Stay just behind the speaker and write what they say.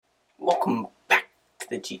Welcome back to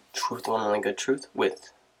the G Truth, the one and only good truth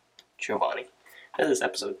with Giovanni. This is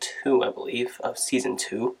episode 2, I believe, of season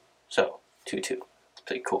 2. So, 2-2. It's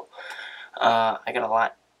pretty cool. I got a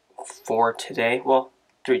lot for today. Well,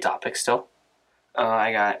 3 topics still.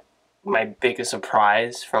 I got my biggest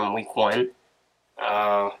surprise from week 1.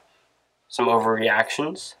 Some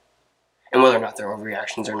overreactions. And whether or not they're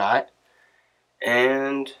overreactions or not.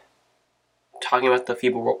 And talking about the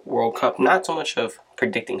FIBA World Cup, not so much of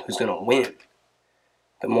predicting who's going to win,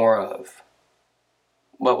 but more of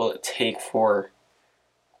what will it take for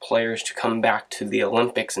players to come back to the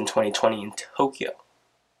Olympics in 2020 in Tokyo.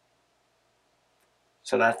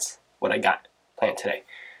 So that's what I got planned today.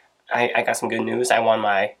 I got some good news. I won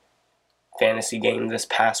my fantasy game this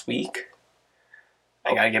past week.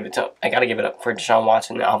 I gotta give it up for Deshaun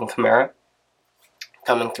Watson and Alvin Kamara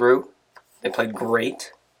coming through. They played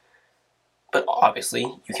great. But obviously,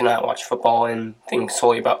 you cannot watch football and think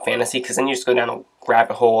solely about fantasy, because then you just go down a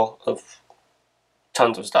rabbit hole of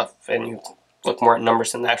tons of stuff, and you look more at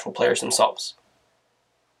numbers than the actual players themselves.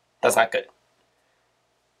 That's not good.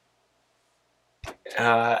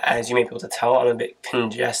 As you may be able to tell, I'm a bit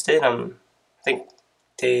congested. I think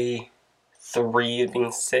day 3 of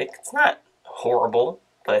being sick. It's not horrible,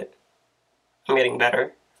 but I'm getting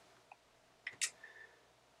better.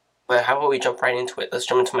 But how about we jump right into it? Let's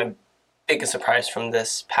jump into my biggest surprise from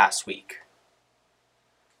this past week.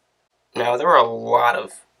 Now, there were a lot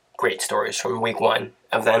of great stories from week 1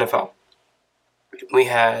 of the NFL. We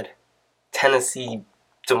had Tennessee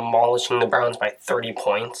demolishing the Browns by 30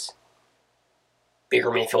 points.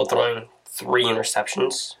 Baker Mayfield throwing 3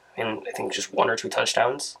 interceptions and I think just 1 or 2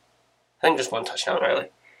 touchdowns. I think just 1 touchdown, really.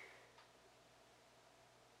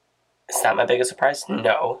 Is that my biggest surprise?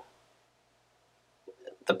 No.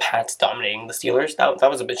 The Pats dominating the Steelers, that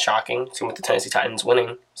was a bit shocking. Same with the Tennessee Titans winning,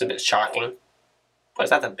 it was a bit shocking. But is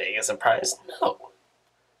that the biggest surprise? No.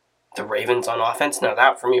 The Ravens on offense, now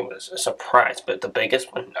that for me was a surprise, but the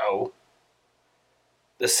biggest one, no.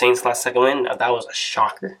 The Saints last second win, now that was a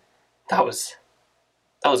shocker. That was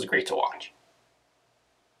great to watch.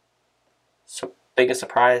 So biggest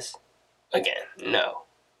surprise? Again, no.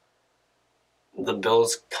 The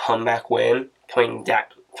Bills comeback win, coming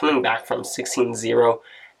back from 16-0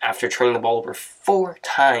 after turning the ball over 4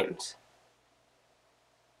 times.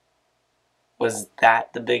 Was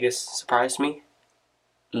that the biggest surprise to me?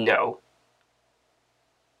 No.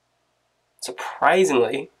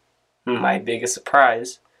 Surprisingly, my biggest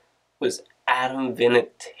surprise was Adam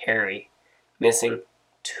Vinatieri missing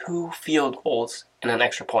 2 field goals and an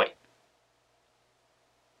extra point.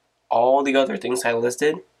 All the other things I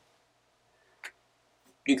listed,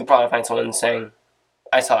 you could probably find someone saying,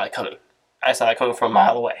 I saw that coming. I saw that coming from a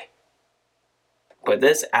mile away. But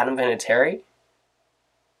this, Adam Vinatieri,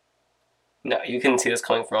 no, you couldn't see this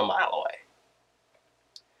coming from a mile away.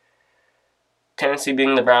 Tennessee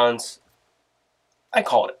beating the Browns, I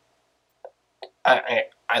called it. I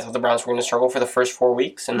thought the Browns were going to struggle for the first 4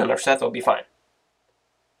 weeks, and then after that they'll be fine.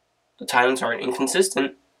 The Titans aren't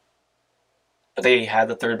inconsistent, but they had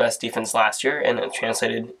the 3rd best defense last year, and it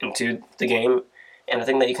translated into the game. And I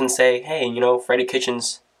think that you can say, hey, Freddie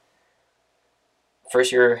Kitchens,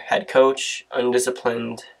 first-year head coach,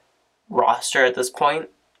 undisciplined roster at this point,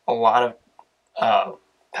 a lot of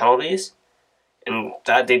penalties, and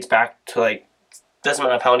that dates back to, this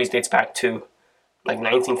amount of penalties dates back to,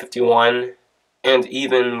 1951, and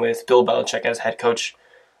even with Bill Belichick as head coach,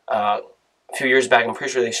 a few years back, I'm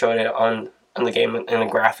pretty sure they showed it on the game in a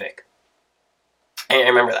graphic. And I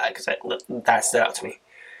remember that, because that stood out to me.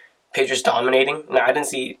 Patriots dominating. Now, I didn't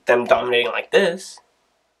see them dominating like this,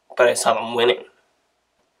 but I saw them winning.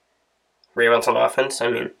 Ravens on offense,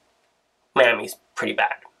 Miami's pretty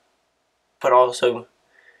bad. But also,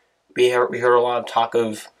 we heard a lot of talk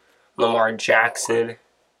of Lamar Jackson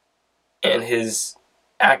and his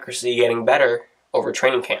accuracy getting better over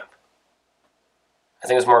training camp. I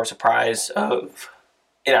think it was more of a surprise of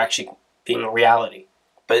it actually being a reality.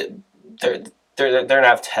 But they're going to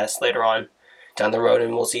have tests later on down the road,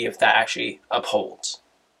 and we'll see if that actually upholds.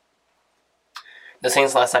 The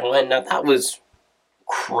Saints last second win, now that was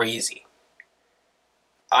crazy.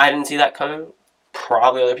 I didn't see that coming.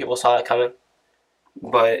 Probably other people saw that coming.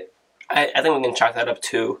 But I think we can chalk that up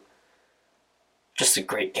to just a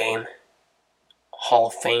great game.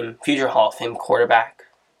 Future Hall of Fame quarterback,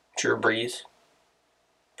 Drew Brees.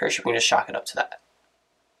 Pretty sure we can just chalk it up to that.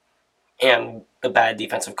 And the bad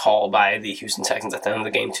defensive call by the Houston Texans at the end of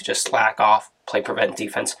the game to just slack off, play prevent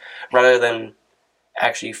defense, rather than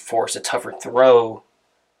actually force a tougher throw,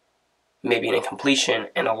 maybe an incompletion,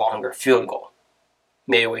 and a longer field goal.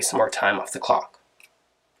 Maybe waste some more time off the clock.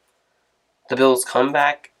 The Bills'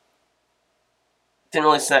 comeback, Didn't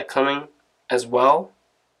really see that coming as well,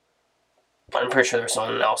 but I'm pretty sure there's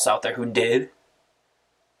someone else out there who did.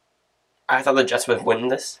 I thought the Jets would win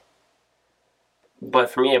this, but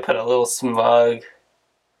for me, I put a little smug,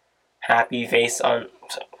 happy face on,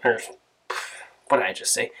 or what did I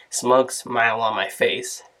just say? Smug smile on my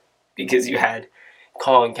face, because you had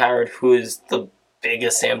Colin Cowherd, who is the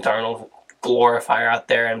biggest Sam Darnold glorifier out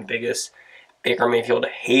there and biggest Baker Mayfield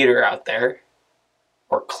hater out there,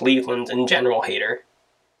 or Cleveland in general hater,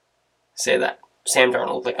 say that Sam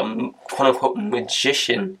Darnold like a quote-unquote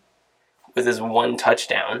magician with his one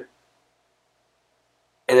touchdown,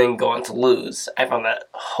 and then go on to lose. I found that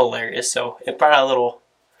hilarious, so it brought a little...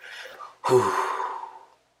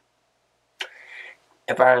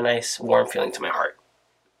 It brought a nice warm feeling to my heart.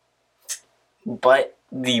 But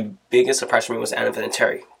the biggest surprise for me was Adam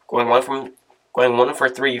Vinatieri going 1 for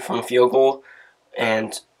 3 from a field goal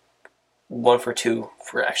and 1 for 2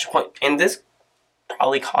 for extra point. And this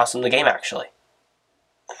probably cost him the game, actually.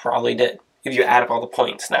 Probably did, if you add up all the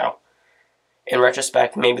points. Now, in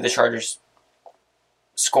retrospect, maybe the Chargers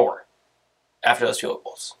score after those field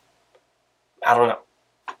goals. I don't know.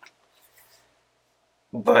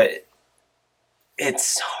 But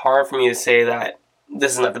it's hard for me to say that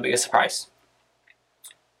this is not the biggest surprise.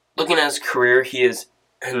 Looking at his career, he is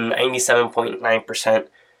a 97.9%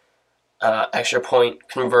 extra point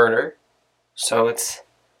converter. So it's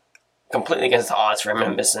completely against the odds for him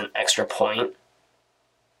to miss an extra point.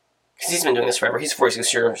 Because he's been doing this forever. He's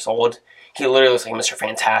 46 years old. He literally looks like Mr.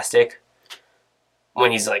 Fantastic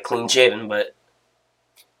when he's like clean shaven, but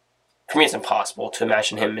for me it's impossible to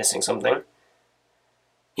imagine him missing something.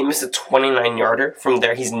 He missed a 29-yarder. From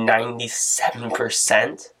there, he's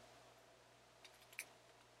 97%.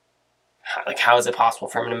 Like, how is it possible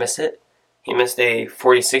for him to miss it? He missed a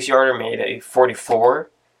 46-yarder, made a 44.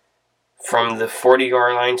 From the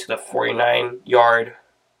 40-yard line to the 49-yard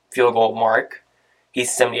field goal mark,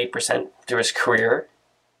 he's 78% through his career.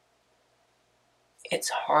 It's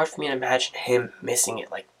hard for me to imagine him missing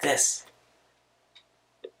it like this.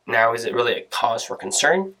 Now, is it really a cause for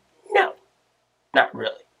concern? No, not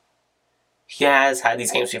really. He has had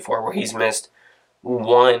these games before where he's missed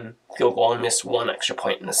 1 field goal and missed 1 extra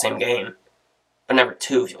point in the same game, but never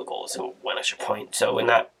 2 field goals and 1 extra point. So in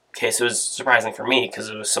that case, it was surprising for me because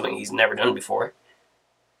it was something he's never done before.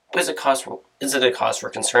 But is it a cause for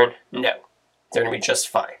concern? No. They're going to be just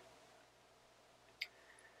fine.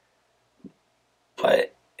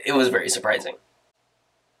 But it was very surprising.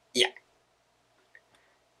 Yeah.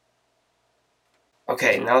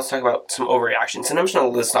 Okay, now let's talk about some overreactions. And I'm just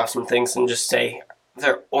going to list off some things and just say if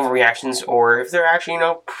they're overreactions or if they're actually,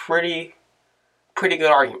 pretty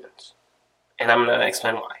good arguments. And I'm going to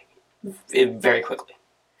explain why very quickly.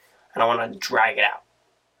 I don't want to drag it out.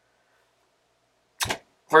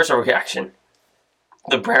 First overreaction.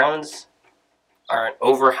 The Browns are an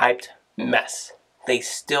overhyped mess. They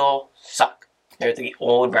still suck. They're the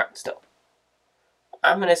old Browns still.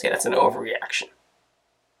 I'm going to say that's an overreaction.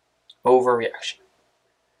 Overreaction.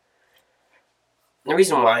 The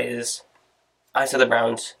reason why is, I said the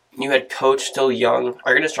Browns, new head coach, still young,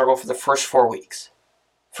 are going to struggle for the first 4 weeks.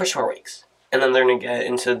 And then they're going to get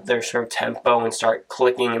into their sort of tempo and start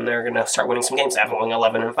clicking, and they're going to start winning some games after going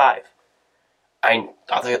 11-5. I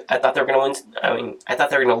thought they were going to win. I thought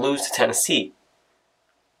they were going to lose to Tennessee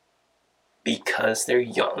because they're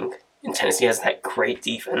young, and Tennessee has that great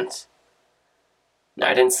defense. Now,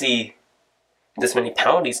 I didn't see this many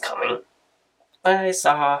penalties coming, but I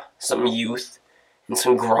saw some youth and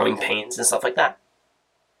some growing pains and stuff like that.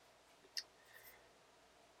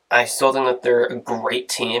 I still think that they're a great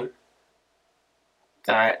team.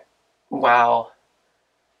 That while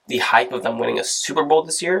the hype of them winning a Super Bowl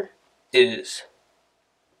this year is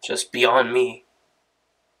just beyond me,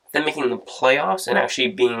 them making the playoffs and actually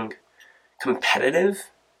being competitive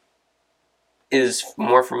is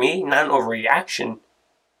more for me, not an overreaction,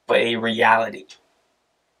 but a reality.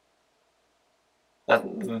 That's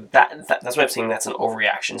why I'm saying that's an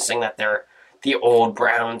overreaction, saying that they're the old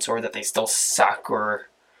Browns or that they still suck or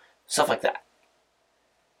stuff like that.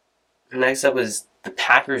 Next up is the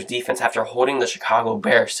Packers defense, after holding the Chicago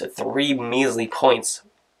Bears to 3 measly points,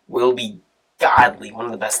 will be godly, one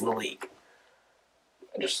of the best in the league.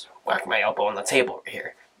 I just whacked my elbow on the table over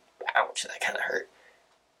here. Ouch, that kind of hurt.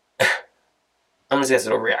 I'm going to say that's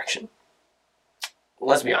an overreaction.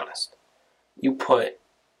 Let's be honest. You put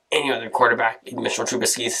any other quarterback in Mitchell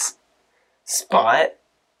Trubisky's spot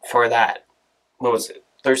for that,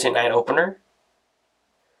 Thursday night opener,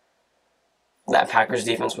 that Packers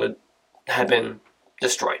defense would have been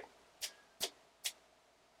destroyed.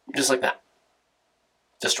 Just like that.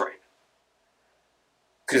 Destroyed.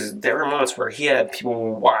 Because there were moments where he had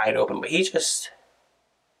people wide open, but he just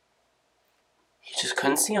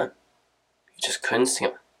couldn't see them. He just couldn't see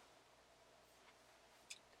them.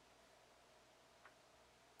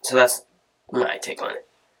 So that's my take on it.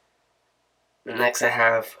 Next, I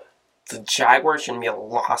have the Jaguars shouldn't be a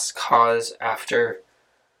lost cause after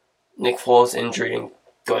Nick Foles' injury and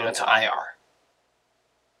going into IR.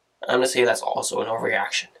 I'm going to say that's also an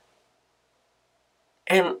overreaction.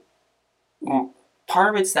 And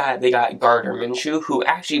part of it's that they got Gardner Minshew, who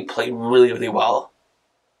actually played really, really well.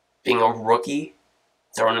 Being a rookie,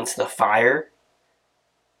 thrown into the fire.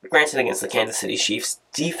 Granted, against the Kansas City Chiefs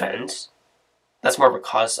defense, that's more of a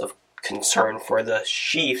cause of concern for the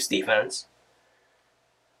Chiefs defense.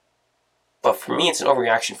 But for me, it's an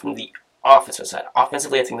overreaction from the offensive side.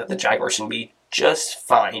 Offensively, I think that the Jaguars should be just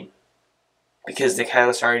fine because they kind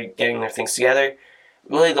of started getting their things together.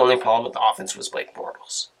 Really, the only problem with the offense was Blake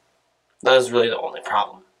Bortles. That was really the only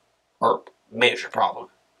problem, or major problem.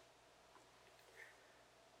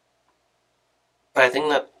 But I think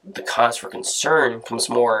that the cause for concern comes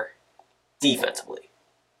more defensively.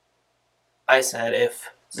 I said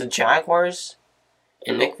if the Jaguars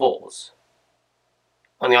and Nick Foles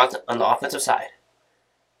on the offensive side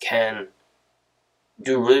can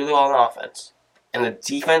do really well on offense, and the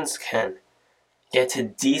defense can get to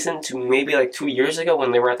decent to maybe like 2 years ago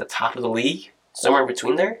when they were at the top of the league, somewhere in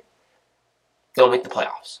between there, they'll make the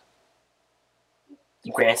playoffs.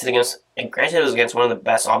 Granted, it was against one of the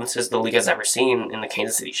best offenses the league has ever seen in the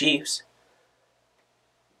Kansas City Chiefs.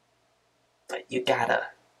 But you gotta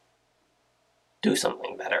do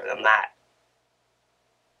something better than that.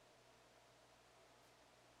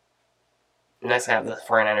 Next, I have the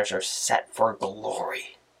 49ers are set for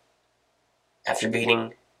glory after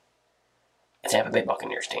beating a Tampa Bay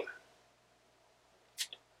Buccaneers team.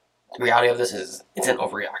 The reality of this is it's an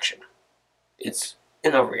overreaction. It's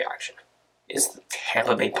an overreaction. It's the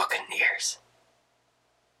Tampa Bay Buccaneers.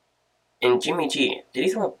 And Jimmy G, did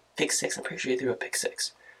he throw a pick six? I'm pretty sure he threw a pick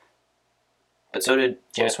six. But so did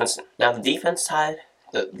Jameis Winston. Now the defense side,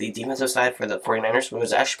 the defensive side for the 49ers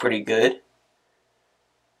was actually pretty good.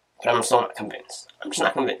 But I'm still not convinced. I'm just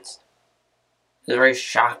not convinced. It was very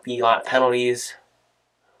shocky, a lot of penalties,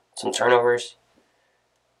 some turnovers.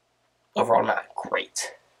 Overall, not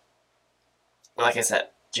great. And like I said,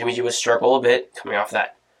 Jimmy G was struggle a bit, coming off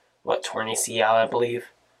that, torn ACL, I believe.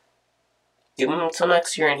 Give him until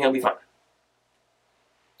next year and he'll be fine.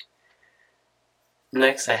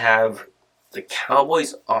 Next, I have the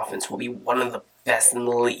Cowboys' offense will be one of the best in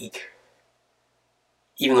the league.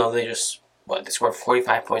 Even though they just, they scored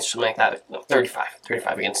 45 points, something like that. No, 35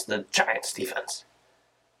 against the Giants' defense.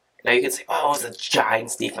 Now you could say, oh, it's the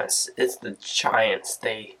Giants' defense. It's the Giants.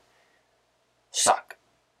 They suck.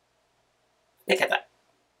 I get that.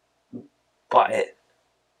 But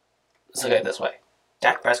let's look at it this way.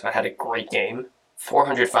 Dak Prescott had a great game.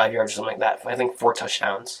 405 yards or something like that. I think 4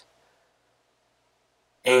 touchdowns.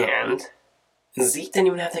 And Zeke didn't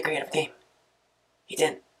even have that great of a game. He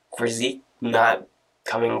didn't. For Zeke not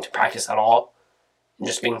coming to practice at all and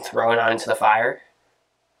just being thrown out into the fire,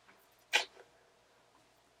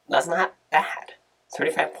 that's not bad.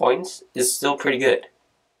 35 points is still pretty good.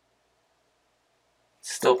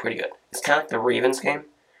 Still pretty good. It's kind of like the Ravens game.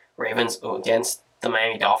 Ravens against the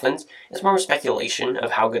Miami Dolphins. It's more of a speculation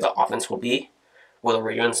of how good the offense will be. Will the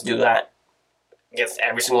Ravens do that against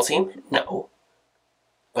every single team? No.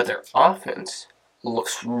 But their offense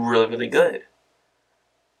looks really, really good.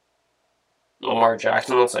 Lamar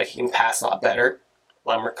Jackson looks like he can pass a lot better. A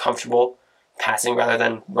lot more comfortable passing rather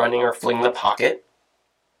than running or flinging the pocket.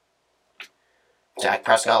 Dak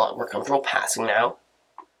Prescott a lot more comfortable passing now.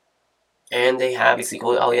 And they have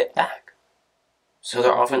Ezekiel Elliott back. So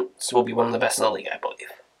their offense will be one of the best in the league, I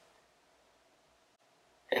believe.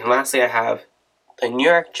 And lastly, I have the New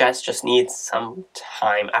York Jets just need some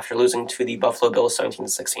time after losing to the Buffalo Bills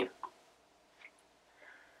 17-16.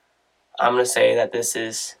 I'm going to say that this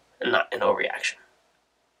is not an overreaction.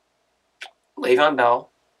 Le'Veon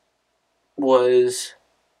Bell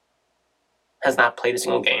has not played a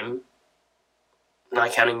single game,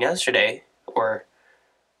 not counting yesterday, or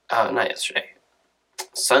not yesterday,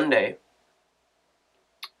 Sunday,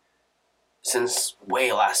 since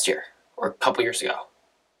way last year, or a couple years ago.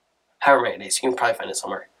 However many days, you can probably find it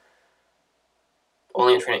somewhere.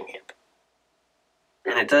 Only in training camp.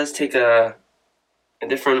 And it does take a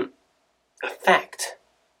different effect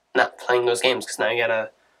not playing those games, because now you gotta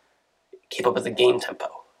keep up with the game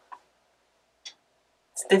tempo.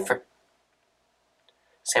 It's different.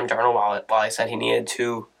 Sam Darnold, while I said he needed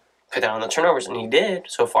to cut down on the turnovers, and he did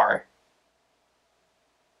so far,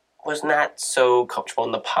 was not so comfortable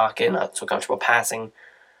in the pocket, not so comfortable passing,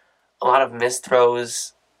 a lot of missed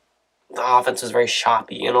throws. The offense was very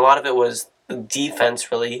choppy, and a lot of it was the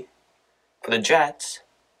defense, really, for the Jets,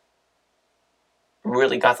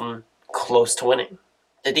 really got them close to winning.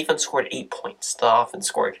 The defense scored 8 points. The offense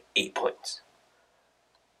scored 8 points.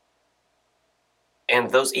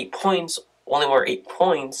 And those 8 points only were 8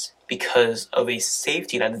 points because of a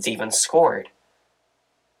safety that the defense scored.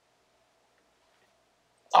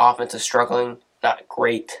 The offense is struggling, not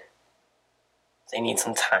great. They need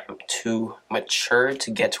some time to mature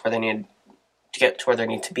to get to where they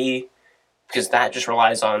need to be, because that just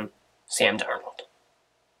relies on Sam Darnold.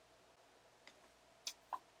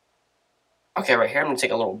 Okay, right here I'm going to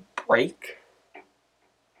take a little break,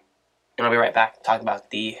 and I'll be right back to talk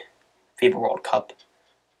about the FIBA World Cup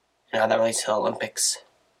and how that relates to the Olympics,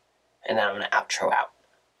 and then I'm going to outro out.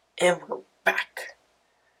 And we're back.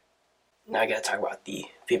 Now I got to talk about the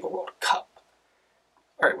FIBA World Cup.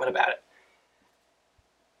 Alright, what about it?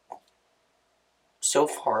 So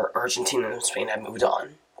far, Argentina and Spain have moved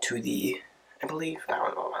on to the, I don't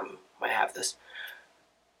know, I might have this.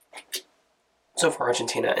 So far,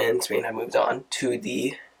 Argentina and Spain have moved on to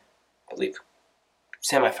the, I believe,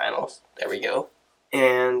 semifinals. There we go.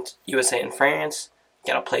 And USA and France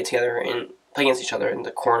gotta play against each other in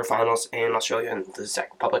the quarterfinals, and Australia and the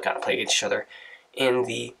Czech Republic gotta play against each other in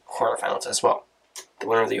the quarterfinals as well. The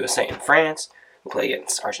winner of the USA and France will play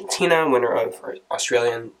against Argentina. Winner of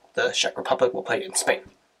Australia and the Czech Republic will play against Spain.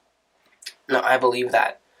 Now, I believe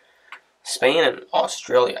that Spain and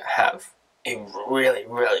Australia have a really,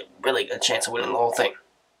 really, really good chance of winning the whole thing,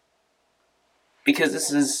 because this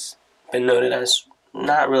has been noted as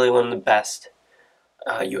not really one of the best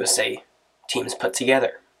USA teams put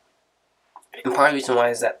together. And part of the reason why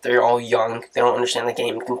is that they're all young, they don't understand the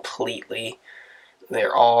game completely,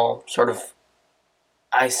 they're all sort of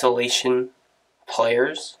isolation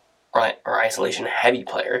players, or isolation-heavy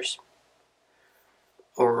players.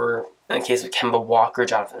 Or, in the case of Kemba Walker,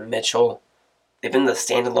 Jonathan Mitchell, they've been the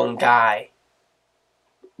standalone guy,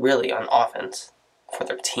 really, on offense for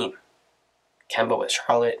their team. Kemba with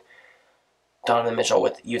Charlotte, Donovan Mitchell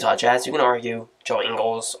with Utah Jazz. You can argue Joe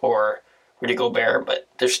Ingles or Rudy Gobert, but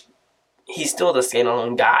he's still the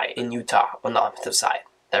standalone guy in Utah on the offensive side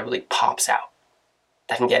that really pops out,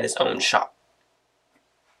 that can get his own shot.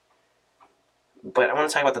 But I want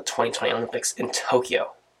to talk about the 2020 Olympics in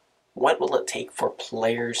Tokyo. What will it take for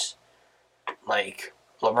players like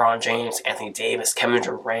LeBron James, Anthony Davis, Kevin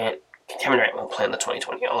Durant? Kevin Durant won't play in the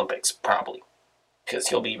 2020 Olympics, probably, because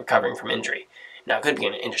he'll be recovering from injury. Now, it could be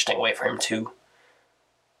an interesting way for him to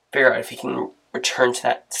figure out if he can return to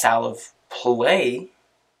that style of play,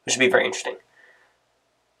 which would be very interesting.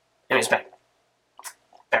 Anyways, back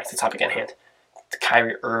to the topic at hand.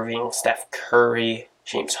 Kyrie Irving, Steph Curry,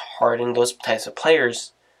 James Harden, those types of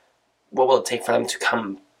players, what will it take for them to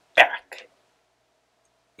come back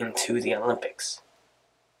into the Olympics?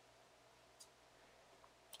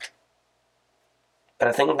 But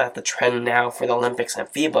I think that the trend now for the Olympics and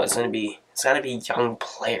FIBA is going to be young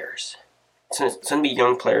players. It's going to be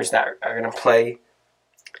young players that are going to play.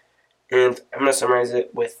 And I'm going to summarize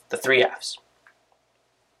it with the 3 Fs.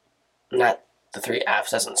 Not the 3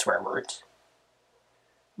 Fs as in swear words,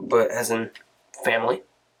 but as in family,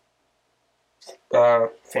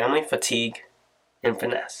 fatigue, and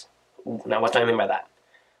finesse. Now, what do I mean by that?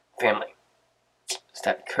 Family.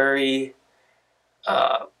 Steph Curry,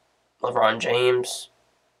 LeBron James,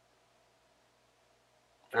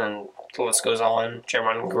 and the list goes on,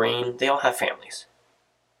 Draymond Green, they all have families.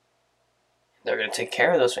 They're going to take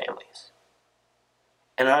care of those families.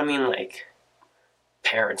 And I don't mean like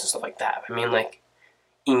parents and stuff like that. I mean like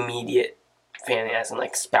immediate family, as in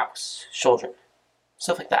like spouse, children,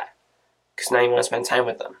 stuff like that. Because now you want to spend time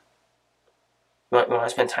with them. You want to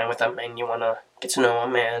spend time with them, and you want to get to know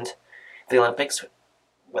them, and the Olympics,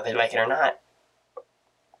 whether they like it or not,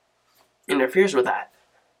 interferes with that.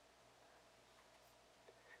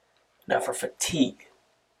 Now for fatigue,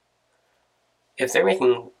 if they're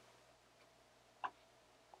making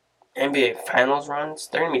NBA Finals runs,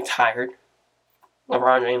 they're going to be tired.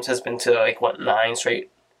 LeBron James has been to 9 straight,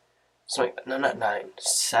 no, not 9,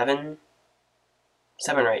 7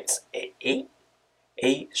 or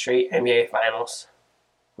 8 straight NBA Finals,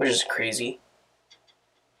 which is crazy.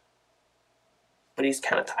 But he's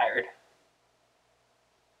kind of tired.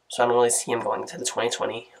 So I don't really see him going to the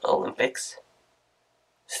 2020 Olympics.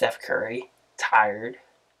 Steph Curry, tired.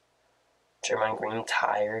 Draymond Green,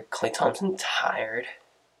 tired. Klay Thompson, tired.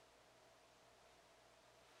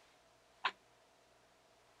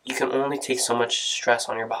 You can only take so much stress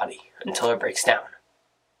on your body until it breaks down.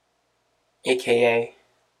 AKA,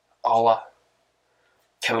 a la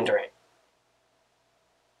Kevin Durant.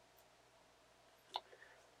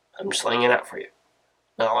 I'm just laying it out for you.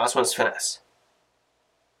 Now the last one is finesse.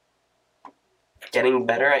 Getting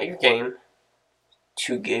better at your game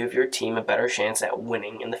to give your team a better chance at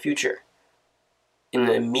winning in the future. In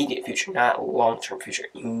the immediate future, not long-term future,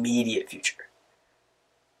 immediate future.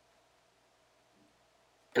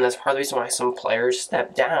 And that's part of the reason why some players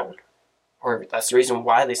step down. Or that's the reason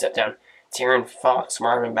why they step down. De'Aaron Fox,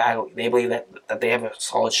 Marvin Bagley, they believe that they have a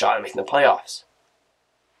solid shot at making the playoffs.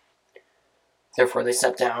 Therefore, they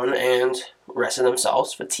step down and rested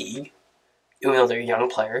themselves, fatigue, even though they're young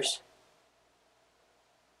players,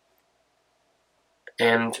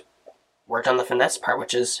 and worked on the finesse part,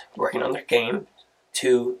 which is working on their game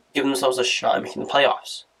to give themselves a shot at making the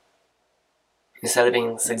playoffs, instead of being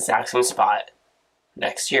in this exact same spot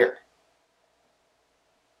next year.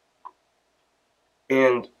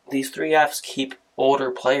 And these 3 Fs keep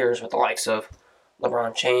older players with the likes of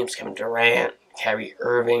LeBron James, Kevin Durant, Kyrie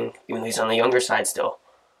Irving, even though he's on the younger side still,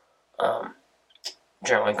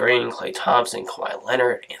 Draymond Green, Klay Thompson, Kawhi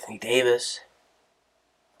Leonard, Anthony Davis.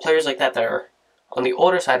 Players like that are on the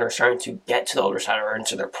older side are starting to get to the older side or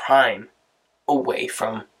into their prime away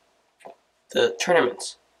from the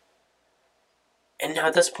tournaments. And now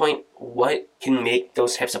at this point, what can make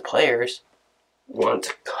those types of players want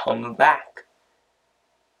to come back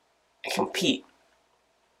and compete?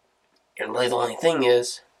 And really the only thing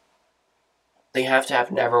is, they have to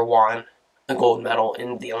have never won a gold medal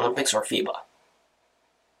in the Olympics or FIBA.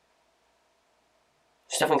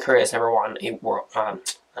 Stephen Curry has never won a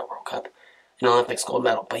an Olympics gold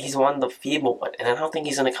medal, but he's won the FIBA one, and I don't think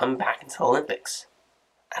he's going to come back into the Olympics.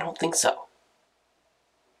 I don't think so.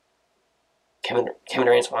 Kevin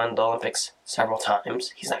Durant's won the Olympics several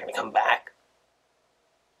times. He's not going to come back.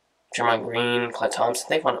 Draymond Green, Klay Thompson,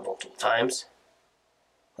 they've won it multiple times.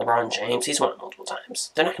 LeBron James, he's won it multiple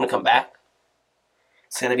times. They're not going to come back.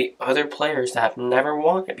 It's going to be other players that have never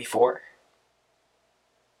won it before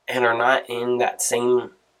and are not in that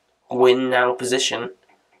same win-now position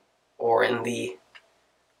or in the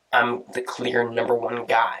I'm the clear number one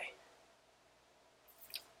guy.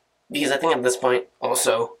 Because I think at this point,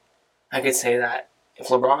 also, I could say that if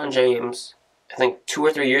LeBron James, I think 2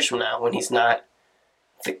 or 3 years from now, when he's not,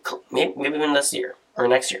 maybe even this year or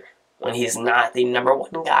next year, when he's not the number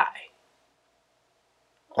one guy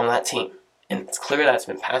on that team, and it's clear that it's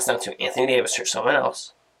been passed down to Anthony Davis or someone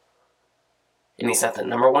else, and he's not the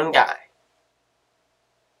number one guy,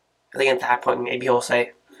 I think at that point maybe he'll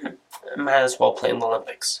say, I might as well play in the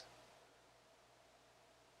Olympics.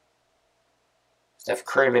 Steph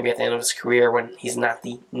Curry, maybe at the end of his career when he's not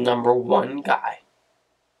the number one guy,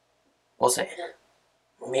 will say,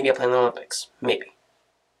 maybe I'll play in the Olympics. Maybe.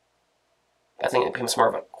 I think it becomes more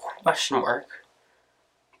of a question mark.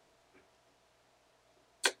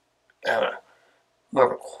 I don't know. More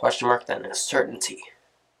of a question mark than a certainty.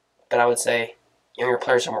 But I would say younger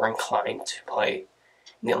players are more inclined to play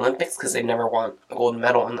in the Olympics because they've never won a gold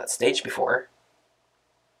medal on that stage before.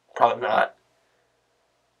 Probably not.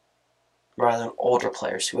 Rather than older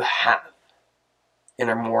players who have and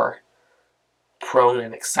are more prone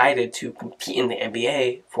and excited to compete in the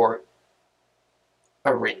NBA for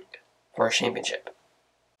a ring, for a championship.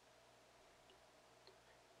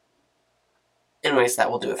 Anyways, that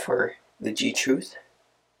will do it for the G-Truth.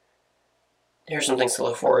 Here's some things to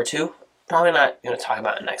look forward to. Probably not going to talk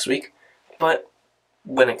about it next week, but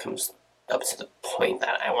when it comes up to the point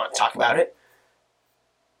that I want to talk about it,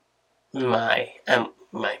 my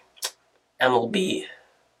MLB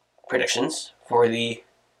predictions for the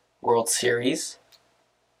World Series.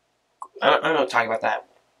 I'm going to talk about that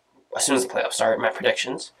as soon as the playoffs start, my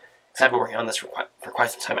predictions. Because I've been working on this for quite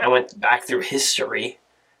some time. I went back through history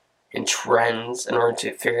and trends in order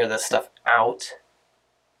to figure this stuff out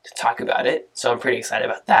to talk about it. So I'm pretty excited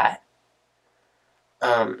about that.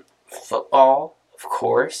 Football, of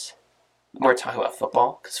course. More talk about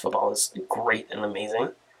football, because football is great and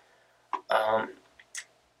amazing.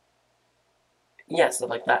 Yeah, stuff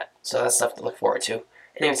like that. So that's stuff to look forward to.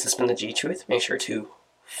 Anyways, this has been the G-Truth. Make sure to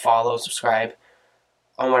follow, subscribe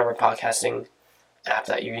on whatever podcasting app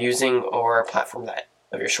that you're using or platform that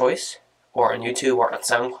of your choice, or on YouTube or on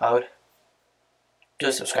SoundCloud.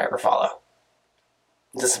 Do subscribe or follow.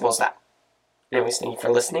 As simple as that. Anyways, thank you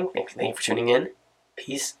for listening. Thank you for tuning in.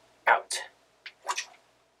 Peace out.